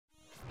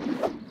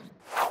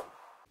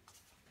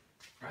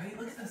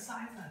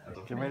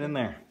Get right in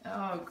there.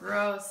 Oh,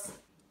 gross.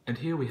 And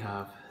here we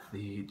have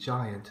the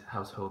giant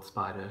household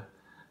spider,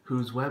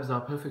 whose webs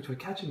are perfect for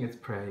catching its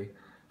prey,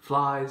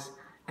 flies,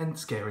 and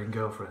scaring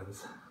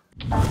girlfriends.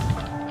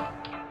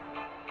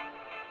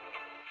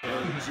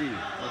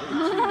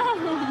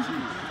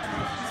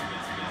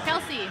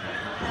 Kelsey,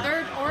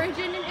 third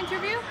Origin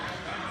interview?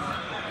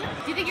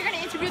 Do you think you're going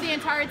to interview the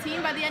entire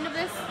team by the end of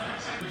this?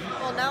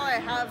 Well, now I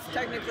have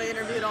technically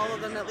interviewed all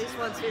of them at least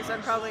once because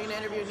I'm probably going to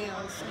interview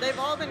Niels. They've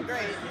all been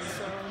great,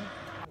 so...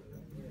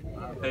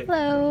 Hey.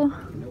 Hello.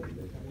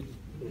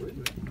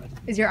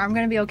 Is your arm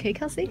going to be okay,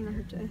 Kelsey?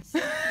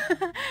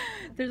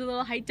 There's a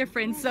little height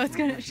difference, so she's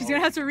going to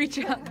have to reach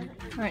up.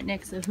 All right,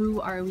 Nick, so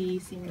who are we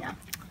seeing now?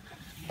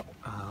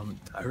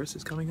 Iris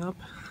is coming up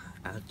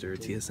after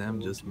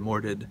TSM just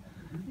mortared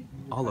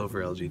all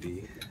over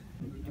LGD.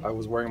 I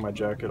was wearing my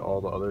jacket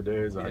all the other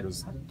days. And I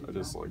just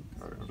like,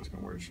 alright, I'm just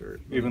gonna wear a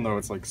shirt, even though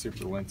it's like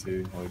super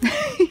linty. Like,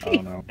 I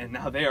don't know. And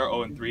now they are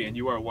 0-3, and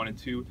you are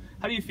 1-2.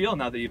 How do you feel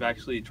now that you've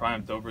actually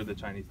triumphed over the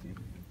Chinese team?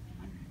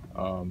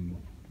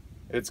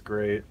 It's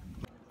great.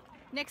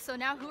 Nick, so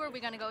now who are we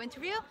going to go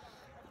interview?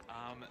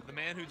 The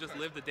man who just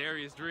lived the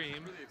Darius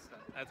dream.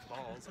 That's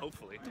balls,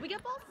 hopefully. Do we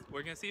get balls?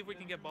 We're gonna see if we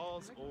can get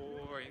balls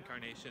or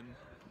incarnation.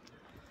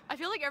 I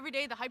feel like every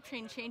day the hype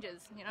train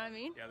changes, you know what I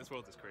mean? Yeah, this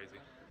world is crazy.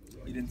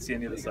 You didn't see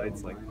any of the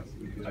sites like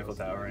Eiffel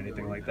Tower or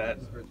anything like that?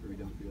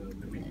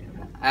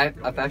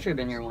 I've actually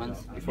been here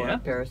once before. Yeah?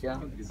 Paris, yeah.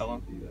 How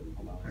long?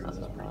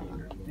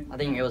 I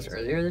think it was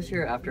earlier this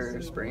year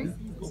after spring.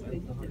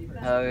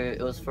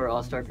 It was for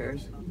All-Star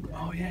Paris.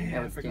 Oh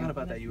yeah, I forgot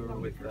about that. You were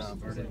with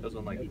it was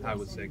when like I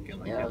was sick and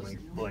like, yeah,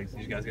 like did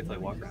you guys get to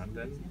like walk around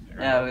then?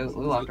 Yeah,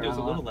 we walked around. It was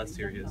a little less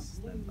serious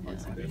than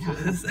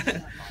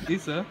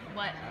Lisa,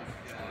 What?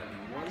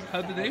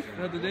 how'd the day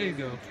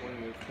go?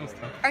 That was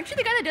tough. Aren't you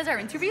the guy that does our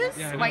interviews?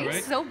 Yeah, I know, Why are you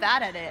right? so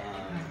bad at it?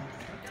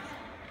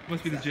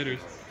 Must be the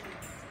jitters.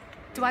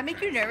 Do I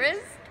make you nervous?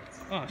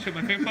 Oh shit,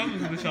 my favorite phone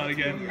was in the shot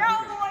again. No,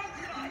 my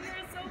God,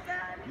 you're so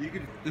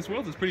bad. This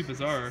world is pretty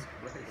bizarre.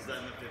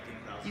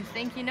 You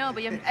think you know,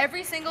 but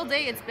every single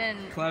day it's been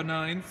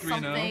Cloud9, 3-0.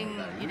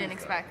 something you didn't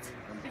expect.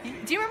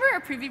 Do you remember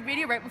our preview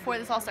video right before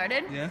this all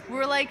started? Yeah. We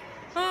were like,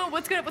 oh,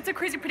 what's a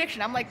crazy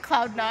prediction? I'm like,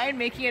 Cloud9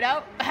 making it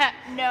out?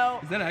 No.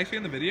 Is that actually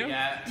in the video?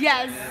 Yeah.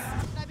 Yes.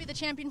 Should I be the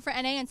champion for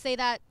NA and say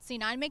that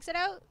C9 makes it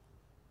out?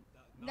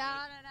 No.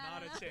 Not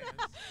a chance.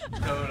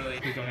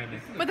 Totally. Please don't hit me.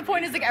 But the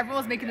point is, like, everyone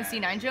was making the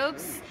C9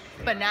 jokes,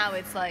 but now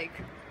it's like,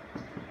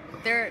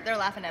 they're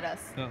laughing at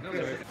us. Oh,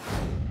 sorry.